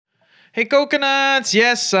Hey coconuts,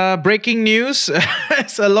 yes, breaking news.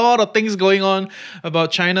 There's a lot of things going on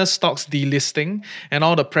about China's stocks delisting and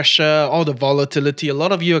all the pressure, all the volatility. A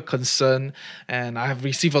lot of you are concerned, and I've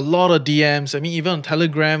received a lot of DMs. I mean, even on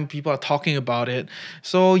Telegram, people are talking about it.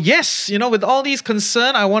 So, yes, with all these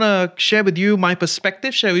concerns, I want to share with you my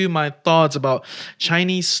perspective, share with you my thoughts about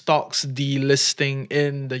Chinese stocks delisting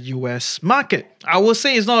in the US market. I will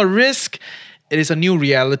say it's not a risk. It is a new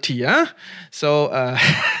reality, huh? So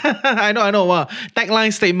I know. Wow,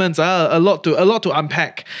 tagline statements, a lot to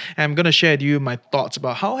unpack. And I'm gonna share with you my thoughts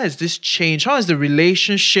about how has this changed, how has the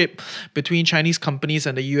relationship between Chinese companies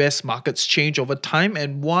and the U.S. markets changed over time,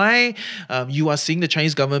 and why you are seeing the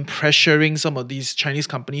Chinese government pressuring some of these Chinese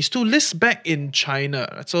companies to list back in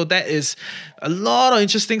China. So that is a lot of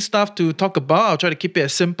interesting stuff to talk about. I'll try to keep it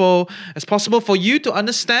as simple as possible for you to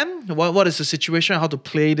understand what is the situation, how to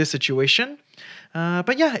play this situation.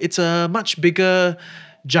 But yeah, it's a much bigger,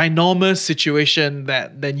 ginormous situation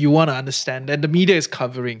than you want to understand, and the media is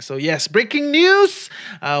covering. So yes, breaking news.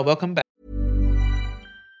 Welcome back.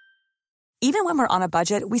 Even when we're on a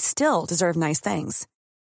budget, we still deserve nice things.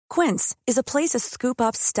 Quince is a place to scoop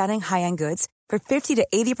up stunning high-end goods for 50 to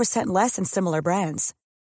 80% less than similar brands.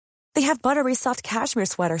 They have buttery soft cashmere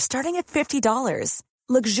sweaters starting at $50,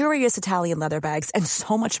 luxurious Italian leather bags, and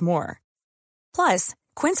so much more. Plus,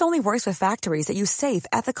 Quince only works with factories that use safe,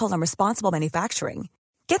 ethical, and responsible manufacturing.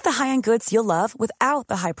 Get the high-end goods you'll love without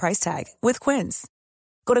the high price tag with Quince.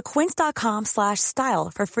 Go to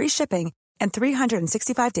quince.com/style for free shipping and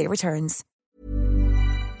 365-day returns.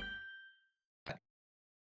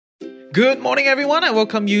 Good morning, everyone. I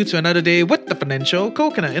welcome you to another day with the Financial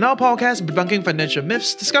Coconut. In our podcast, debunking financial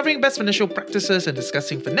myths, discovering best financial practices, and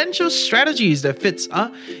discussing financial strategies that fits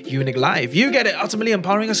our unique life. You get it, ultimately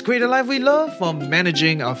empowering us to create a life we love while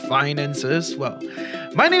managing our finances well.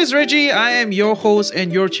 My name is Reggie. I am your host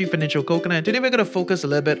and your chief financial coconut. And today we're going to focus a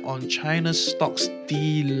little bit on China's stocks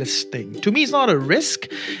delisting. To me, it's not a risk.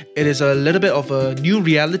 It is a little bit of a new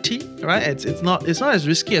reality, right? It's not as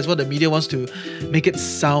risky as what the media wants to make it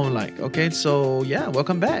sound like. Okay, so yeah,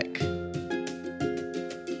 welcome back.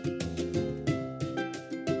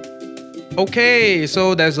 Okay,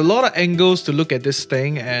 so there's a lot of angles to look at this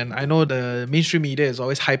thing, and I know the mainstream media is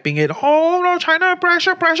always hyping it. Oh no, China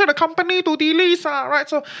pressure the company to delist, right?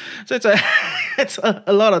 So it's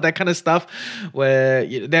a lot of that kind of stuff where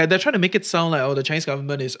they're trying to make it sound like the Chinese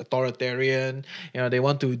government is authoritarian. They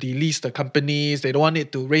want to delist the companies. They don't want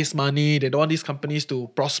it to raise money. They don't want these companies to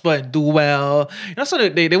prosper and do well. So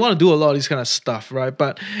they want to do a lot of this kind of stuff, right?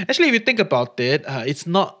 But actually, if you think about it, it's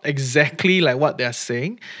not exactly like what they're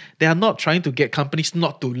saying. They are not trying to get companies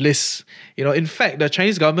not to list. In fact, the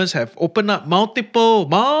Chinese governments have opened up multiple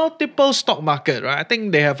stock market, right? I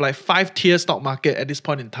think they have like 5-tier stock market at this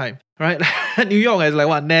point in time, right? New York has like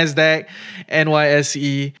what? NASDAQ,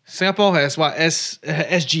 NYSE. Singapore has what?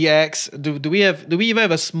 SGX. Do we even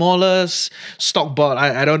have a smaller stock board?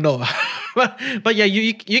 I don't know. But yeah,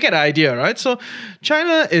 you get the idea, right? So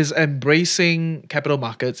China is embracing capital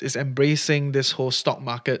markets, is embracing this whole stock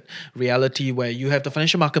market reality where you have the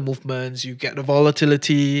financial market movements, you get the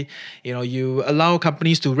volatility, you allow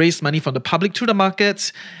companies to raise money from the public through the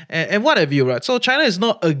markets and what have you, right? So China is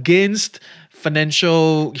not against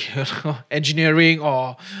financial engineering,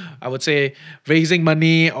 or I would say raising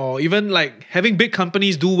money, or even like having big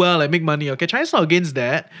companies do well and make money. Okay, China's not against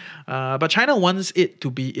that, but China wants it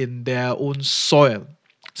to be in their own soil.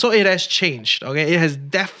 So it has changed. Okay, it has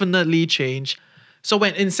definitely changed. So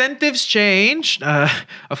when incentives change,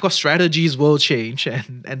 of course, strategies will change,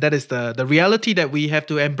 and that is the reality that we have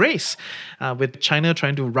to embrace with China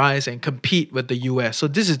trying to rise and compete with the US. So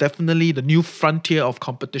this is definitely the new frontier of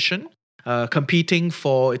competition. Competing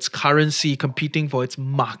for its currency, competing for its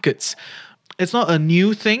markets. It's not a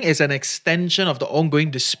new thing, it's an extension of the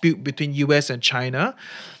ongoing dispute between US and China.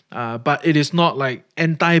 But it is not like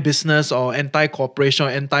anti-business or anti-cooperation or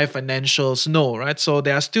anti-financials, no, right? So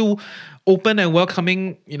they are still open and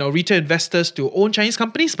welcoming, retail investors to own Chinese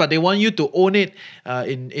companies, but they want you to own it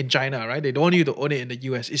in China, right? They don't want you to own it in the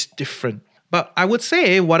US. It's different. But I would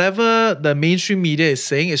say whatever the mainstream media is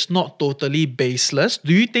saying is not totally baseless.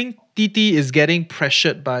 Do you think TT is getting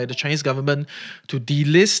pressured by the Chinese government to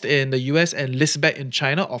delist in the US and list back in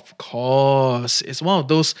China? Of course. It's one of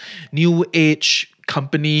those new age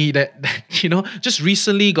company that just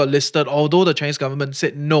recently got listed, although the Chinese government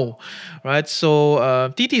said no, right?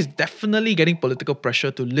 So TT is definitely getting political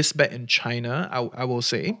pressure to list back in China, I will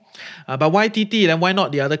say. But why TT? Then why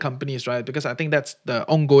not the other companies, right? Because I think that's the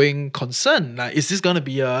ongoing concern. Like, is this going to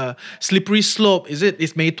be a slippery slope? Is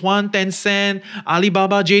Meituan, Tencent,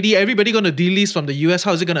 Alibaba, JD, everybody going to delist from the US?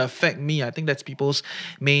 How is it going to affect me? I think that's people's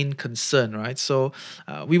main concern, right? So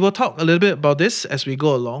we will talk a little bit about this as we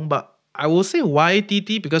go along, but I will say why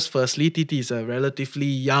TT, because firstly, TT is a relatively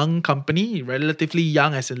young company, relatively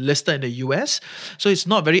young as in listed in the US. So it's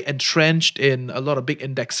not very entrenched in a lot of big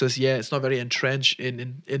indexes yet. It's not very entrenched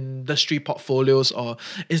in industry portfolios or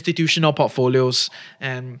institutional portfolios.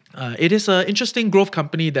 And it is an interesting growth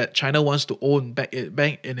company that China wants to own back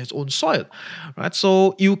in its own soil, right?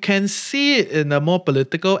 So you can see it in a more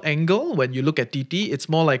political angle when you look at TT. It's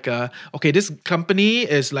more like, okay, this company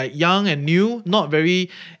is like young and new, not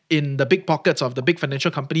very in the big pockets of the big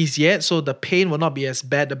financial companies yet, so the pain will not be as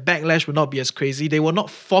bad, the backlash will not be as crazy. They will not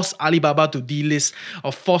force Alibaba to delist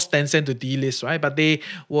or force Tencent to delist, right? But they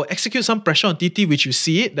will execute some pressure on TT, which you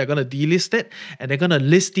see it, they're going to delist it, and they're going to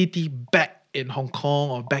list TT back in Hong Kong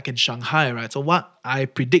or back in Shanghai, right? So what I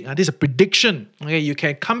predict, this is a prediction, okay? You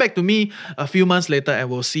can come back to me a few months later and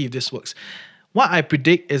we'll see if this works. What I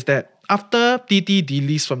predict is that after TT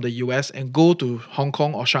delists from the US and go to Hong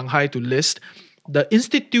Kong or Shanghai to list, the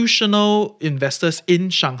institutional investors in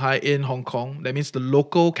Shanghai, in Hong Kong, that means the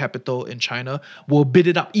local capital in China, will bid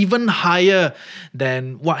it up even higher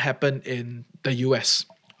than what happened in the US.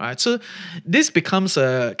 Right? So this becomes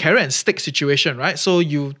a carrot and stick situation, right? So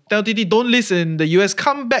you tell TT, don't list in the US,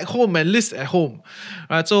 come back home and list at home.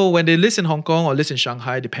 Right? So when they list in Hong Kong or list in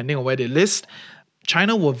Shanghai, depending on where they list,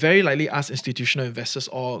 China will very likely ask institutional investors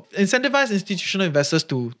or incentivize institutional investors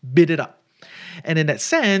to bid it up. And in that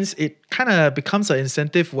sense, it kind of becomes an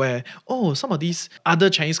incentive where, some of these other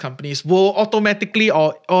Chinese companies will automatically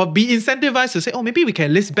or be incentivized to say, maybe we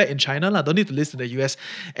can list back in China, don't need to list in the US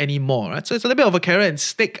anymore, right? So it's a little bit of a carrot and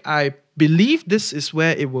stick. I believe this is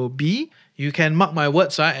where it will be. You can mark my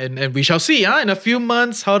words, right? And we shall see in a few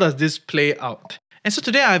months, how does this play out? And so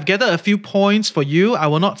today I've gathered a few points for you. I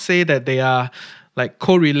will not say that they are like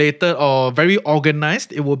correlated or very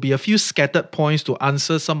organized. It will be a few scattered points to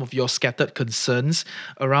answer some of your scattered concerns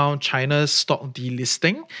around China's stock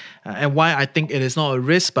delisting and why I think it is not a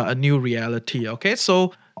risk but a new reality. Okay,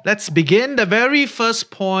 so let's begin. The very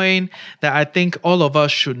first point that I think all of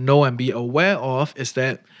us should know and be aware of is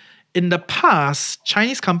that in the past,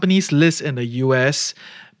 Chinese companies list in the US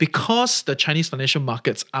because the Chinese financial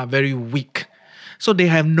markets are very weak. So they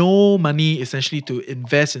have no money essentially to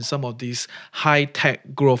invest in some of these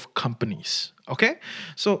high-tech growth companies. Okay,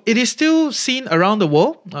 so it is still seen around the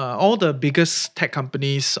world. All the biggest tech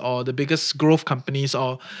companies or the biggest growth companies,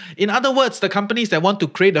 or in other words, the companies that want to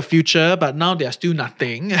create a future, but now they are still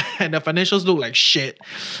nothing and the financials look like shit.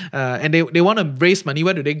 And they want to raise money.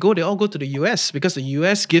 Where do they go? They all go to the US because the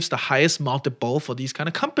US gives the highest multiple for these kind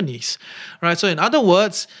of companies, right? So in other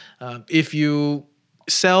words, if you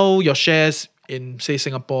sell your shares in, say,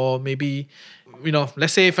 Singapore, maybe,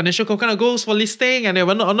 let's say Financial Co kind of goes for listing and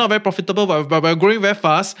we're not very profitable, but we're growing very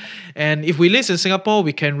fast. And if we list in Singapore,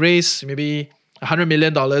 we can raise maybe $100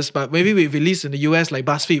 million. But maybe if we list in the US, like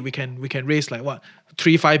BuzzFeed, we can raise like what?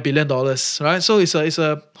 $3-5 billion, right? So it's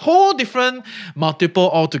a whole different multiple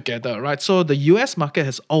altogether, right? So the US market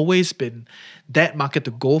has always been that market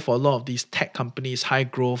to go for a lot of these tech companies, high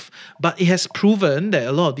growth. But it has proven that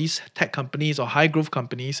a lot of these tech companies or high growth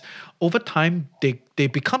companies, over time, they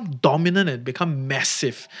become dominant and become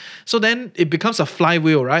massive. So then it becomes a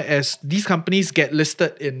flywheel, right? As these companies get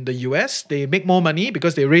listed in the US, they make more money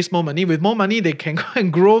because they raise more money. With more money, they can go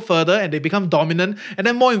and grow further and they become dominant. And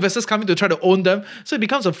then more investors come in to try to own them. So it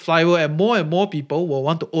becomes a flywheel and more people will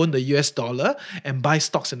want to own the US dollar and buy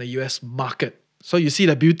stocks in the US market. So you see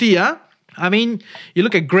the beauty, I mean, you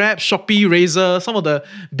look at Grab, Shopee, Razer, some of the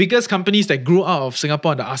biggest companies that grew out of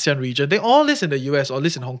Singapore and the ASEAN region, they all list in the US or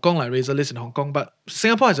list in Hong Kong, like Razer lists in Hong Kong, but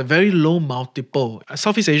Singapore has a very low multiple.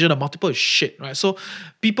 Southeast Asia, the multiple is shit, right? So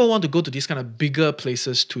people want to go to these kind of bigger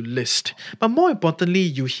places to list. But more importantly,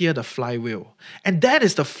 you hear the flywheel. And that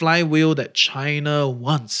is the flywheel that China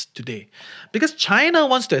wants today. Because China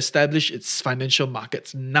wants to establish its financial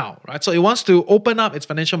markets now, right? So it wants to open up its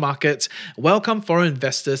financial markets, welcome foreign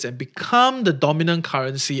investors, and become the dominant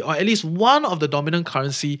currency, or at least one of the dominant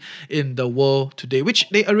currency in the world today, which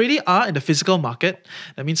they already are in the physical market.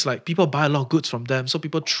 That means like people buy a lot of goods from them, so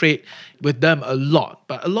people trade with them a lot.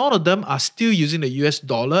 But a lot of them are still using the US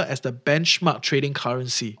dollar as the benchmark trading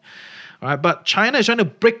currency. All right, but China is trying to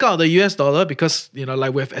break out the US dollar because,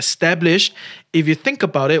 like we've established, if you think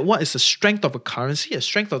about it, what is the strength of a currency? The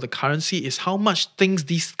strength of the currency is how much things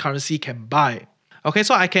this currency can buy. Okay,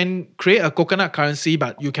 so I can create a coconut currency,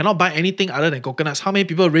 but you cannot buy anything other than coconuts. How many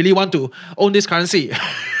people really want to own this currency?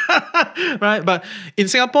 Right? But in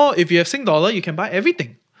Singapore, if you have Sing dollar, you can buy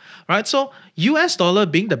everything. Right? So US dollar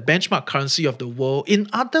being the benchmark currency of the world, in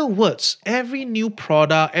other words, every new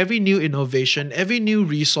product, every new innovation, every new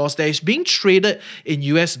resource that is being traded in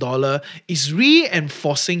US dollar is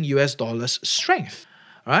reinforcing US dollar's strength.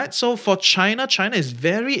 Right? So for China is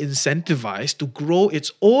very incentivized to grow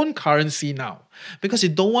its own currency now because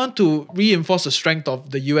it don't want to reinforce the strength of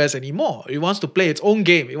the US anymore. It wants to play its own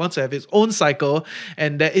game. It wants to have its own cycle,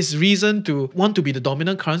 and there is reason to want to be the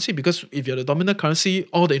dominant currency because if you're the dominant currency,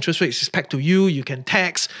 all the interest rates is pegged to you. You can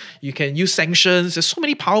tax, you can use sanctions. There's so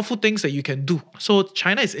many powerful things that you can do. So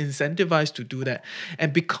China is incentivized to do that.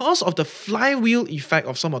 And because of the flywheel effect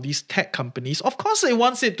of some of these tech companies, of course it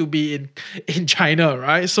wants it to be in China,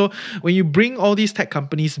 right? So when you bring all these tech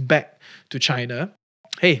companies back to China,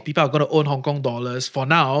 hey, people are going to own Hong Kong dollars for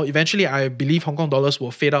now. Eventually, I believe Hong Kong dollars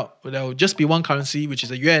will fade out. There will just be one currency, which is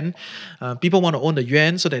the yuan. People want to own the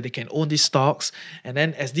yuan so that they can own these stocks. And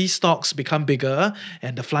then as these stocks become bigger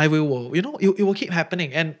and the flywheel will, it will keep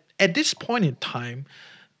happening. And at this point in time,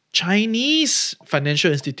 Chinese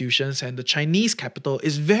financial institutions and the Chinese capital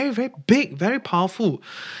is very, very big, very powerful.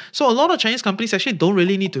 So a lot of Chinese companies actually don't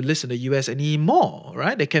really need to list in the US anymore,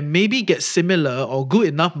 right? They can maybe get similar or good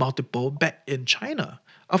enough multiple back in China.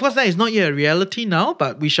 Of course, that is not yet a reality now,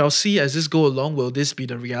 but we shall see as this go along, will this be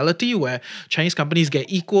the reality where Chinese companies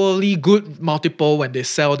get equally good multiple when they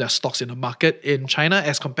sell their stocks in the market in China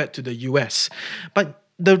as compared to the US? But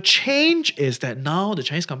the change is that now the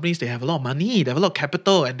Chinese companies, they have a lot of money, they have a lot of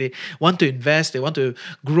capital, and they want to invest, they want to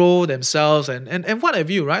grow themselves and what have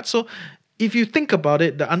you, right? So if you think about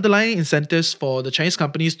it, the underlying incentives for the Chinese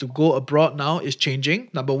companies to go abroad now is changing.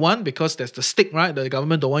 Number one, because there's the stick, right? The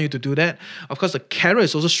government don't want you to do that. Of course, the carrot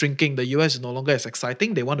is also shrinking. The US is no longer as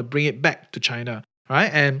exciting. They want to bring it back to China,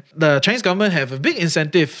 right? And the Chinese government have a big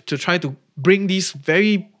incentive to try to bring these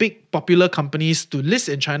very big popular companies to list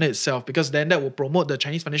in China itself, because then that will promote the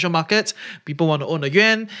Chinese financial markets. People want to own a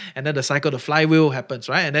yuan, and then the cycle, the flywheel happens,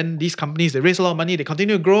 right? And then these companies, they raise a lot of money, they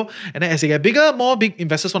continue to grow, and then as they get bigger, more big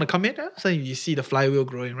investors want to come in, so you see the flywheel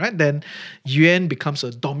growing, right? Then yuan becomes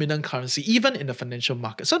a dominant currency, even in the financial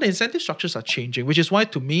market. So the incentive structures are changing, which is why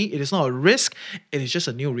to me, it is not a risk, it is just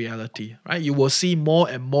a new reality, right? You will see more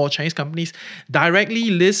and more Chinese companies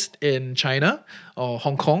directly list in China or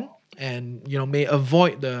Hong Kong, and may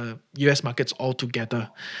avoid the US markets altogether,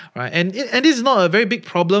 right? And this is not a very big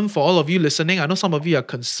problem for all of you listening. I know some of you are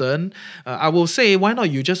concerned. I will say, why not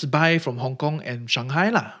you just buy from Hong Kong and Shanghai,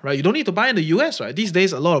 right? You don't need to buy in the US, right? These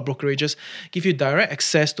days, a lot of brokerages give you direct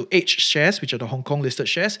access to H shares, which are the Hong Kong listed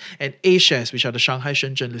shares, and A shares, which are the Shanghai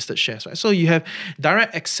Shenzhen listed shares, right? So you have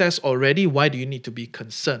direct access already. Why do you need to be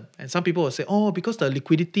concerned? And some people will say, because the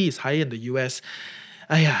liquidity is higher in the US.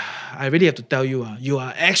 I really have to tell you, you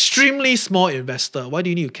are an extremely small investor. Why do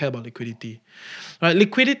you need to care about liquidity? Right,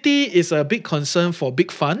 liquidity is a big concern for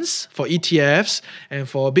big funds, for ETFs, and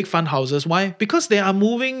for big fund houses. Why? Because they are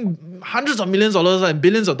moving hundreds of millions of dollars and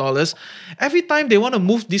billions of dollars. Every time they want to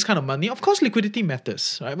move this kind of money, of course, liquidity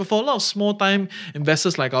matters, right? But for a lot of small-time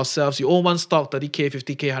investors like ourselves, you own one stock, 30K,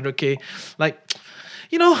 50K, 100K,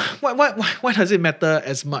 why does it matter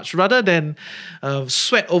as much? Rather than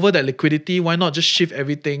sweat over that liquidity, why not just shift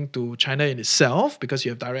everything to China in itself, because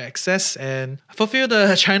you have direct access, and fulfill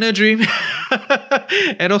the China dream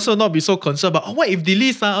and also not be so concerned about, what if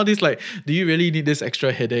delist, all this, do you really need this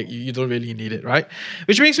extra headache? You don't really need it, right?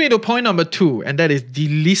 Which brings me to point number 2, and that is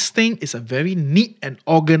delisting is a very neat and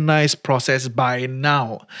organized process by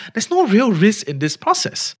now. There's no real risk in this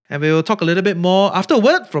process. And we will talk a little bit more after a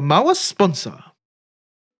word from our sponsor.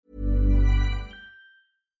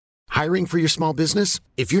 Hiring for your small business?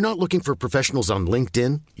 If you're not looking for professionals on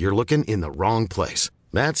LinkedIn, you're looking in the wrong place.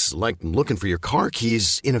 That's like looking for your car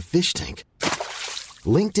keys in a fish tank.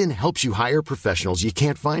 LinkedIn helps you hire professionals you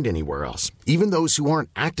can't find anywhere else, even those who aren't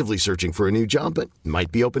actively searching for a new job but might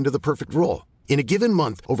be open to the perfect role. In a given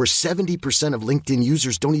month, over 70% of LinkedIn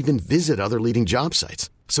users don't even visit other leading job sites.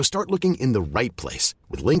 So start looking in the right place.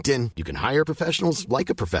 With LinkedIn, you can hire professionals like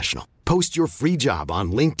a professional. Post your free job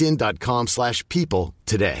on linkedin.com/people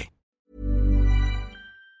today.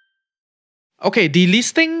 Okay,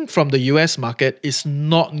 delisting from the US market is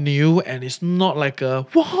not new, and it's not like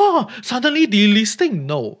suddenly delisting.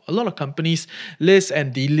 No, a lot of companies list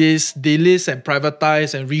and delist and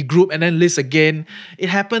privatize and regroup and then list again. It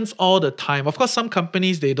happens all the time. Of course, some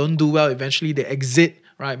companies, they don't do well. Eventually, they exit,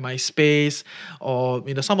 right? MySpace, or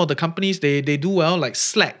some of the companies they do well, like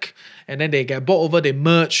Slack, and then they get bought over, they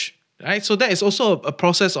merge. Right, so that is also a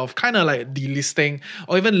process of kind of like delisting,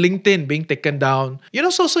 or even LinkedIn being taken down.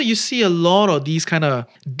 So you see a lot of these kind of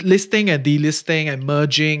listing and delisting and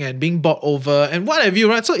merging and being bought over and what have you,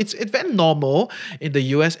 right? So it's very normal in the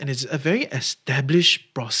US, and it's a very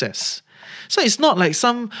established process. So it's not like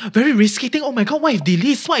some very risky thing. Oh my God, what if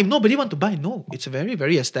delist? What if nobody want to buy? No, it's a very,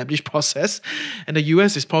 very established process. And the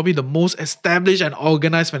US is probably the most established and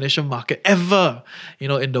organized financial market ever,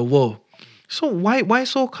 in the world. So why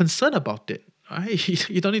so concerned about it? Right?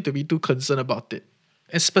 You don't need to be too concerned about it.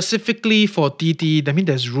 And specifically for TT, that means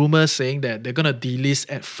there's rumors saying that they're gonna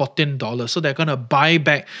delist at $14. So they're gonna buy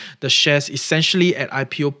back the shares essentially at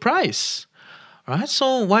IPO price. Right?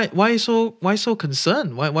 So why so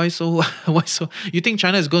concerned? Why so you think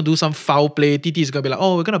China is going to do some foul play? TT is going to be like,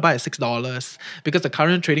 oh, we're going to buy at $6 because the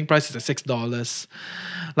current trading price is at $6.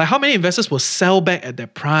 Like, how many investors will sell back at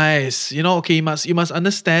that price? Okay, you must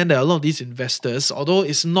understand that a lot of these investors, although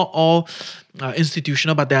it's not all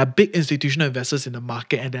institutional, but there are big institutional investors in the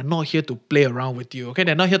market, and they're not here to play around with you. Okay,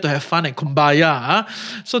 they're not here to have fun and kumbaya.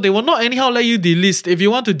 So they will not anyhow let you delist. If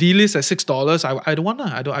you want to delist at $6, I don't want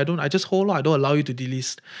to. I just hold on. I don't allow you to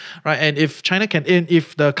delist, right? And if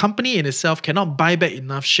if the company in itself cannot buy back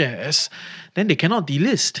enough shares, then they cannot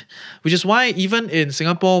delist. Which is why even in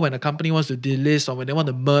Singapore, when a company wants to delist or when they want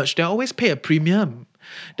to merge, they always pay a premium.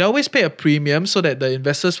 They always pay a premium so that the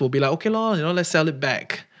investors will be like, okay, let's sell it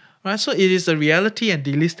back. Right, so it is a reality, and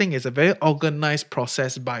delisting is a very organized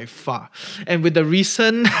process by far. And with the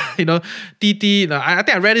recent, TT, I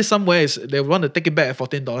think I read it somewhere, is they want to take it back at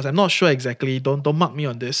 $14. I'm not sure exactly. Don't mark me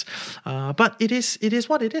on this. But it is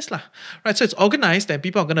what it is, lah. Right, so it's organized, and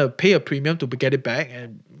people are gonna pay a premium to get it back.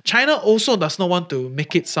 And China also does not want to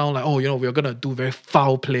make it sound like, we're gonna do very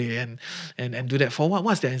foul play and do that for what?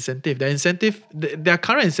 What's their incentive? Their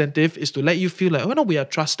current incentive is to let you feel like, we are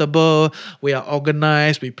trustable, we are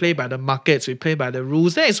organized, we play by the markets, we play by the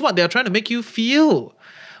rules. That is what they are trying to make you feel.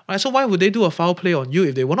 Right? So why would they do a foul play on you?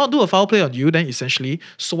 If they will not do a foul play on you, then essentially,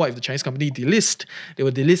 so what if the Chinese company delist? They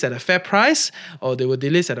will delist at a fair price, or they will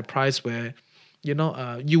delist at a price where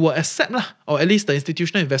you will accept, or at least the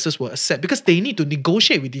institutional investors will accept, because they need to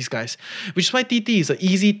negotiate with these guys, which is why TT is an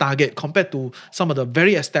easy target compared to some of the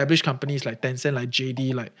very established companies like Tencent, like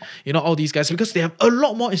JD, like, all these guys, because they have a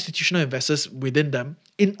lot more institutional investors within them.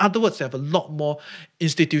 In other words, they have a lot more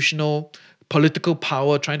institutional political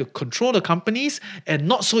power trying to control the companies, and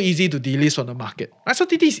not so easy to delist from the market. Right? So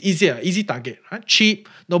TT is easy target, right? Cheap,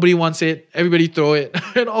 nobody wants it, everybody throw it.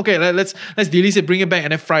 Okay, let's delist it, bring it back,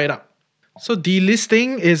 and then fry it up. So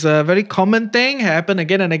delisting is a very common thing, happen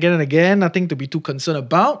again and again and again. Nothing to be too concerned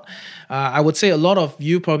about. I would say a lot of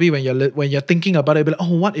you probably when you're thinking about it, be like,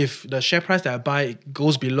 oh, what if the share price that I buy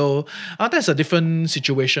goes below? That's a different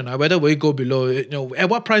situation. Whether will it go below? At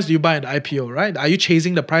what price do you buy an IPO? Right? Are you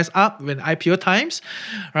chasing the price up when IPO times?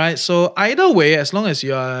 Right? So either way, as long as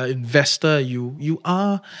you are an investor, you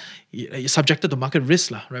are subjected to market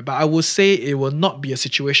risk, right? But I would say it will not be a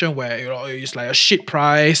situation where it's like a shit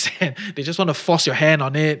price and they just want to force your hand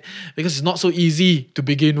on it, because it's not so easy to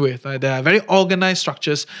begin with. Right? There are very organized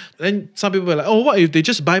structures. Then some people are like, oh, what if they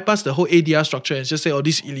just bypass the whole ADR structure and just say, oh,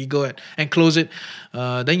 this is illegal, and close it?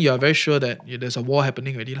 Then you are very sure that there's a war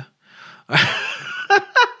happening already,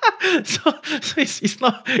 So it's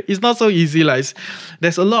not so easy.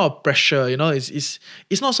 There's a lot of pressure. It's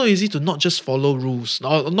not so easy to not just follow rules,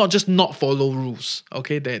 or not just not follow rules.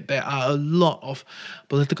 Okay, there are a lot of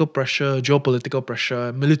political pressure, geopolitical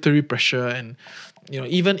pressure, military pressure, and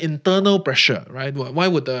even internal pressure. Right? Why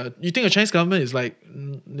would you think the Chinese government is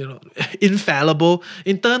infallible?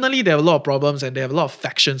 Internally, they have a lot of problems, and they have a lot of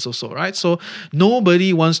factions also. Right? So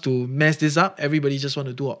nobody wants to mess this up. Everybody just want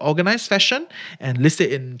to do an organized fashion and list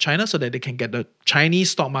it in China so that they can get the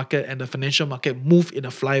Chinese stock market and the financial market move in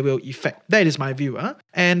a flywheel effect. That is my view.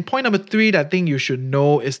 And point number 3 that I think you should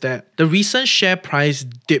know is that the recent share price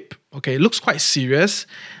dip, looks quite serious,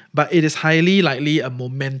 but it is highly likely a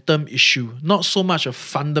momentum issue, not so much a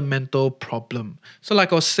fundamental problem. So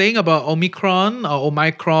like I was saying about Omicron, or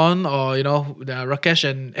Rakesh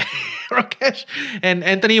and Rakesh and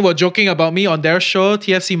Anthony were joking about me on their show,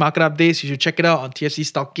 TFC Market Updates. You should check it out on TFC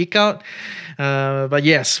Stock Geek Out. But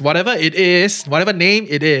yes, whatever it is, whatever name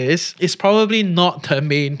it is, it's probably not the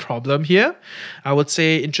main problem here. I would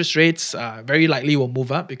say interest rates very likely will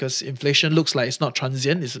move up, because inflation looks like it's not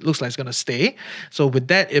transient. It looks like it's going to stay. So with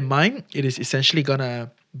that in mind, it is essentially going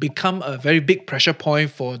to become a very big pressure point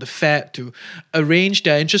for the Fed to arrange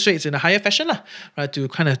their interest rates in a higher fashion, right, to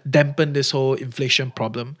kind of dampen this whole inflation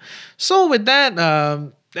problem. So with that,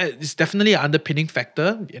 that is definitely an underpinning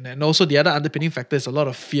factor. And also the other underpinning factor is a lot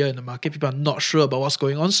of fear in the market. People are not sure about what's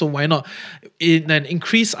going on. So why not? In an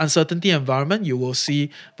increased uncertainty environment, you will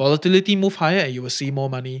see volatility move higher and you will see more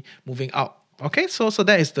money moving out. Okay, so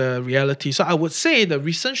that is the reality. So I would say the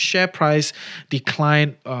recent share price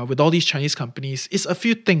decline with all these Chinese companies is a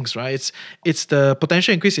few things, right? It's the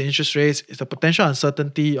potential increase in interest rates, it's the potential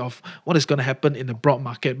uncertainty of what is going to happen in the broad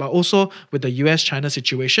market, but also with the US-China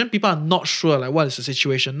situation, people are not sure like what is the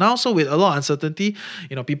situation now. So with a lot of uncertainty,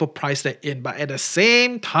 people price that in. But at the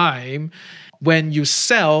same time, when you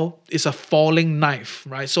sell, it's a falling knife,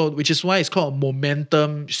 right? So, which is why it's called a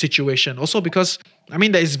momentum situation. Also because,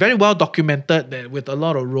 that is very well documented that with a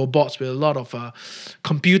lot of robots, with a lot of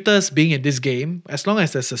computers being in this game, as long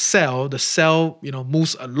as there's a sell, the sell,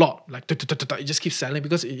 moves a lot. Like, it just keeps selling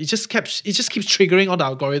because it just keeps triggering all the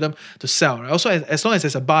algorithm to sell, right? Also, as long as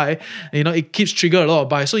there's a buy, it keeps triggering a lot of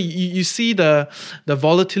buy. So you see the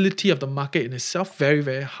volatility of the market in itself very,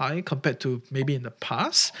 very high compared to maybe in the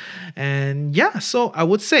past. And yeah, so I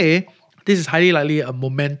would say this is highly likely a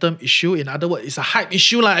momentum issue. In other words, it's a hype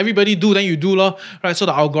issue. Like everybody do, then you do, right? So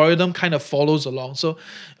the algorithm kind of follows along. So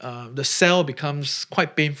the sell becomes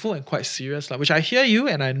quite painful and quite serious, which I hear you,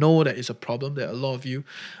 and I know that it's a problem that a lot of you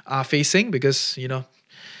are facing because,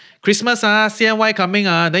 Christmas, CNY coming,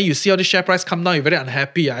 then you see all the share price come down, you're very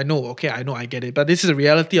unhappy. I know, I get it. But this is the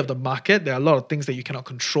reality of the market. There are a lot of things that you cannot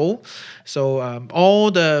control. So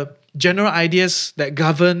all the general ideas that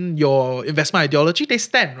govern your investment ideology, they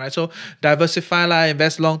stand, right? So diversify,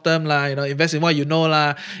 invest long-term, invest in what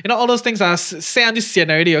all those things are say on this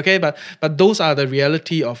already, okay? But those are the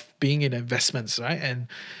reality of being in investments, right? And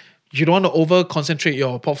you don't want to over-concentrate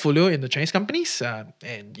your portfolio in the Chinese companies.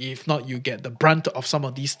 And if not, you get the brunt of some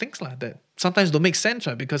of these things that sometimes don't make sense,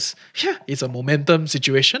 right? Because, it's a momentum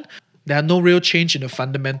situation. There are no real change in the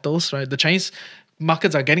fundamentals, right? The Chinese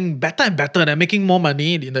markets are getting better and better. They're making more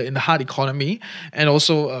money in the hard economy, and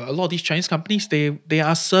also a lot of these Chinese companies they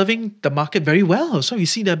are serving the market very well. So you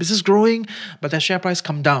see their business growing, but their share price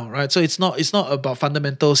come down, right? So it's not about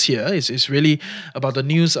fundamentals here. It's really about the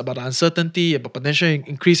news, about the uncertainty, about potential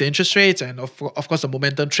increase in interest rates, and of course the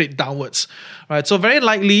momentum trade downwards, right? So very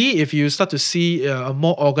likely if you start to see a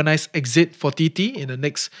more organized exit for TT in the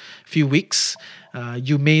next few weeks,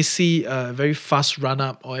 you may see a very fast run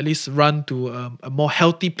up, or at least run to a more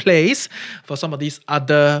healthy place for some of these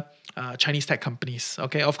other Chinese tech companies.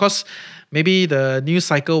 Okay, of course, maybe the news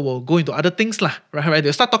cycle will go into other things right?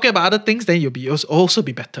 They'll start talking about other things, then you'll also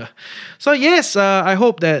be better. So yes, I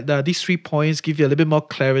hope that these 3 points give you a little bit more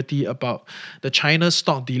clarity about the China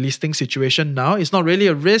stock delisting situation now. It's not really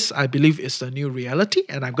a risk. I believe it's the new reality,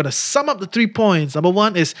 and I'm going to sum up the 3 points. Number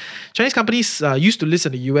one is Chinese companies used to list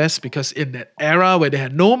in the US because in that era where they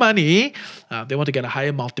had no money, they want to get a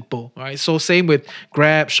higher multiple, right? So same with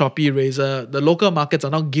Grab, Shopee, Razer. The local markets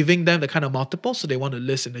are not giving them the kind of multiple, so they want to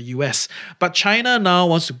list in the US. But China now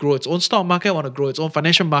wants to grow its own stock market, want to grow its own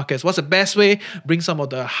financial markets. What's the best way? Bring some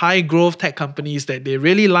of the high growth tech companies that they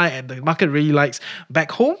really like and the market really likes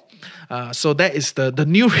back home. So that is the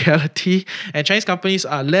new reality, and Chinese companies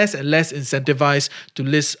are less and less incentivized to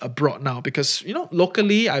list abroad now because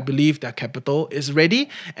locally I believe their capital is ready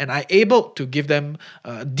and are able to give them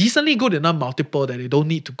a decently good enough multiple that they don't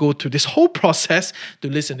need to go through this whole process to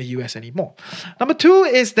list in the US anymore. Number two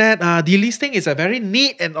is that delisting is a very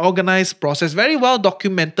neat and organized process, very well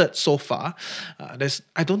documented so far.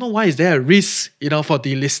 I don't know why is there a risk for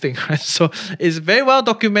delisting, right? So it's very well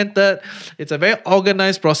documented. It's a very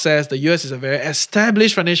organized process. The US is a very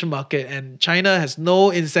established financial market, and China has no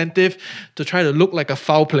incentive to try to look like a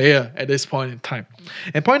foul player at this point in time.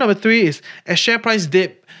 And point number three is as share price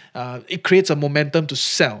dip, it creates a momentum to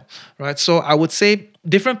sell, right? So I would say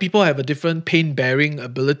different people have a different pain-bearing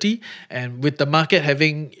ability, and with the market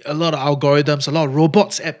having a lot of algorithms, a lot of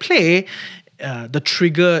robots at play, the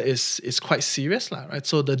trigger is quite serious, right?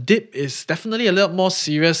 So the dip is definitely a little more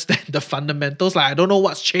serious than the fundamentals. I don't know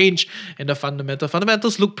what's changed in the fundamentals.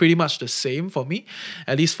 Fundamentals look pretty much the same for me,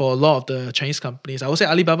 at least for a lot of the Chinese companies. I would say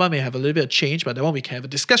Alibaba may have a little bit of change, but that one we can have a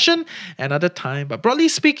discussion another time. But broadly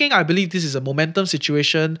speaking, I believe this is a momentum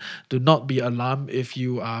situation. Do not be alarmed if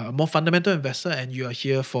you are a more fundamental investor and you are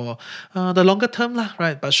here for the longer term,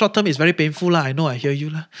 right? But short term is very painful, I know, I hear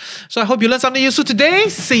you. So I hope you learned something useful today.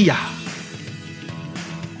 See ya!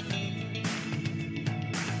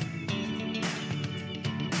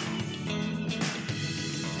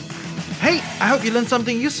 Hey, I hope you learned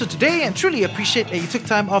something useful today and truly appreciate that you took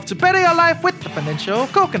time off to better your life with the Financial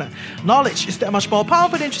Coconut. Knowledge is that much more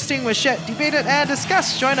powerful and interesting when shared, debated and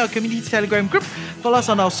discussed. Join our community Telegram group Follow us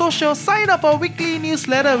on our socials. Sign up for our weekly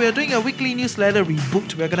newsletter. We are doing a weekly newsletter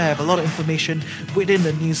reboot. We're going to have a lot of information within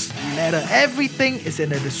the newsletter. Everything is in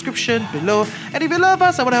the description below. And if you love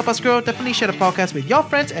us and want to help us grow, definitely share the podcast with your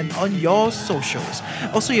friends and on your socials.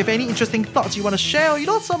 Also, if you have any interesting thoughts you want to share, or you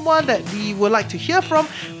know someone that we would like to hear from,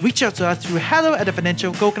 reach out to us through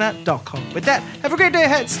hello@thefinancialcoconut.com. With that, have a great day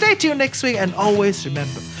ahead. Stay tuned next week, and always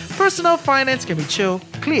remember, personal finance can be chill,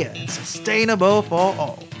 clear, and sustainable for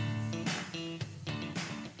all.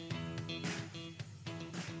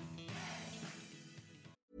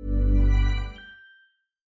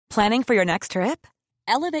 Planning for your next trip?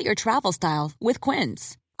 Elevate your travel style with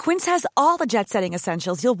Quince. Quince has all the jet-setting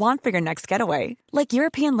essentials you'll want for your next getaway, like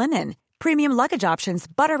European linen, premium luggage options,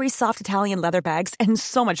 buttery soft Italian leather bags, and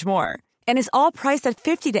so much more. And is all priced at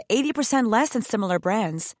 50 to 80% less than similar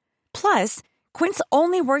brands. Plus, Quince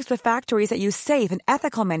only works with factories that use safe and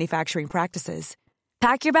ethical manufacturing practices.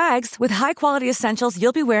 Pack your bags with high-quality essentials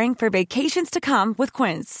you'll be wearing for vacations to come with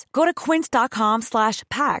Quince. Go to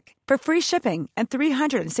quince.com/pack for free shipping and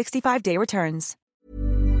 365-day returns.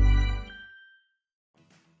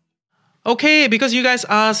 Okay, because you guys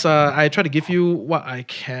asked, I try to give you what I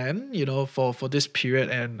can, for this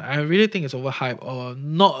period, and I really think it's overhyped or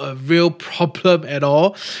not a real problem at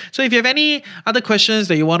all. So if you have any other questions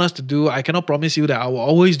that you want us to do, I cannot promise you that I will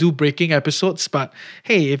always do breaking episodes, but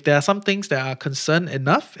hey, if there are some things that are concerned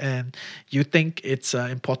enough and you think it's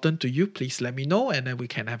important to you, please let me know, and then we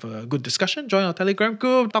can have a good discussion. Join our Telegram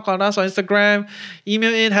group, talk on us on Instagram,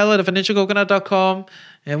 email in hello@thefinancialcoconut.com,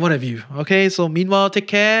 and what have you. Okay, so meanwhile, take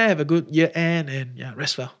care, have a good year end, and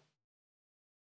rest well.